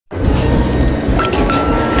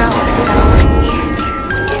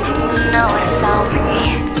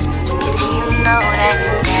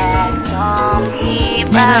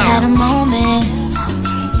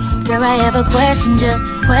ever questioned you,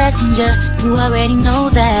 you already know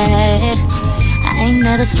that. I ain't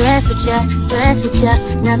never stressed with ya,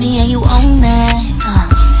 love me and you own that.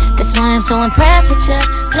 That's why I'm so impressed with ya,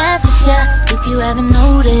 blessed with ya. If you ever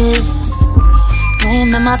noticed, I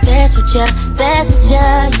am at my best with ya, yeah.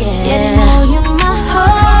 Yeah, they know you're my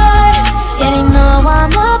heart, yeah, they know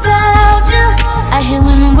I'm about you. I hate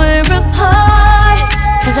when we're apart,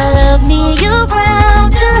 cause I love me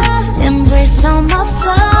around you. Embrace all my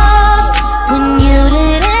flaws, when you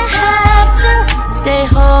didn't have to. Stay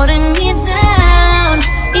holding me down,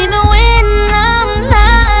 even when I'm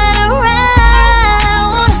not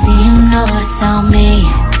around. You see him notice on me,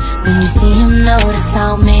 when you see him notice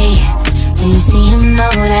on me, when you see him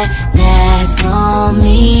know that's on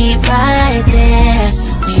me right there.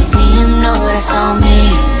 When you see him notice on me,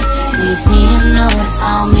 when you see him notice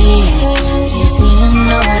on me, when you see him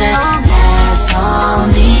know that's on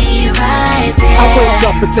me right there. I wake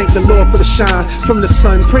up and thank the Lord for the shine from the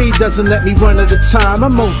sun. Pray doesn't let me run out of time.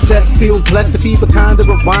 I'm most deaf, feel blessed to be the kind of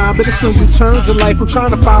a wine. But it's no U-turns in life, I'm trying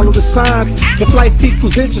to follow the signs. If life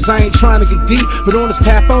equals inches, I ain't trying to get deep, but on this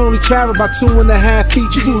path I only travel about 2.5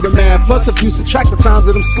 feet. You do the math, plus if you subtract the times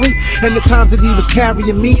that I'm asleep and the times that he was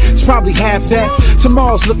carrying me, it's probably half that.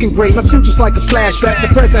 Tomorrow's looking great, my future's like a flashback. The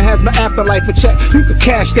present has my afterlife a check, you can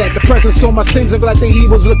cash that. The present saw my sins and I think he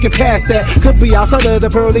was looking past that. Could be outside of the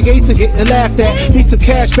pearly gates and getting laughed at. Need some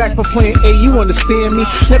cash back for playing A, you understand me?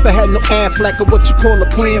 Never had no Affleck or what you call a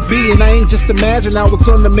plan B. And I ain't just imagine I was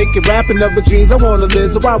gonna make it rapping over dreams I wanna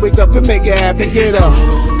live, so I wake up and make it happen, get up.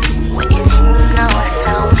 When you see him know it's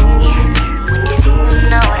on me, when you see him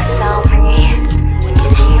know it's on me, when you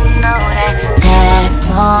see him know that's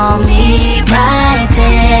on me right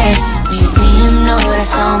there. When you see him know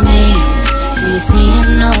it's on me, when you see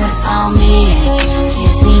him know it's on me, when you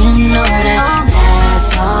see him know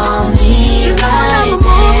that's on me right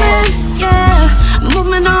there. Yeah,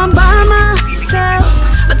 moving on by myself,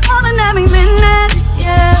 but loving every minute,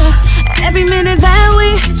 yeah. Every minute that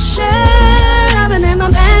we share, I've been in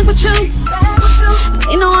my bag with you.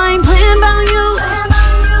 You know I ain't playing about you.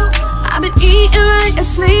 I've been eating right and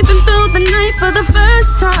sleeping through the night for the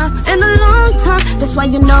first time in a long time. That's why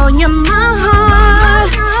you know you're my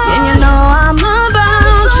heart, and you know I'm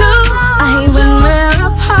about you. I hate when we're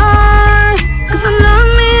apart, cause I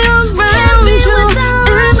love me around you.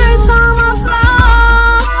 Embrace all my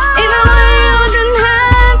flaws, even when you didn't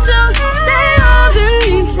have to. Stay holding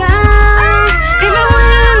me down, even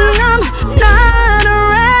when I'm not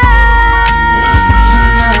around.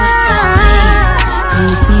 When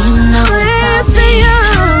you see him know it's on me,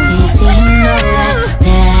 when you see him know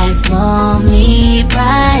that's on me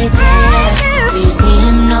right there. When you see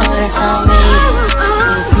him know it's on me, when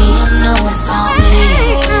you see him know it's on me,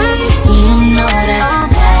 when you see him know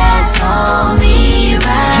that's on me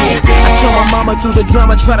right there. I told my mama through the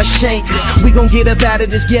drama try to shake us. We gon' get up out of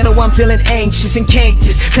this ghetto, I'm feeling anxious and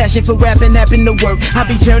cactus. Passion for rapping, happen to work. I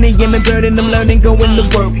be journeying and burning, I'm learning, going to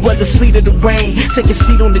work. Whether sleet or the rain, take a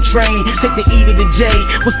seat on the train, take the E to the J.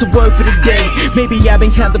 What's the word for the day? Maybe I've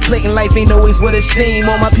been contemplating life ain't always what it seems.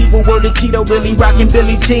 All my people word to Tito, really rocking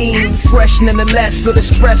Billie Jeans. Fresh nonetheless, feel the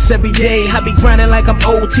stress every day. I be grinding like I'm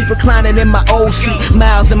old, teeth reclining in my old seat.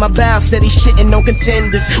 Miles in my bow, steady shitting no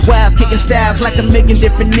contenders. Wild kicking styles like a million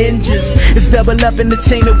different ninjas. It's double up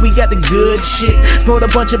entertainment, we got the good shit. Brought a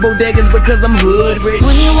bunch of bodegas because I'm hood rich.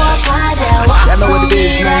 When you walk by, that walks on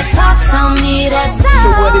me, that talks on me, that's so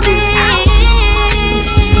what it is. When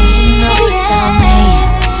you see him know it's on me,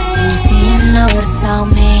 when you see him know it's on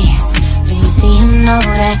me, when you see him know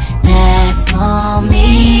that's on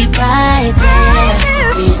me right there.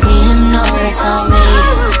 When you see him know it's on me,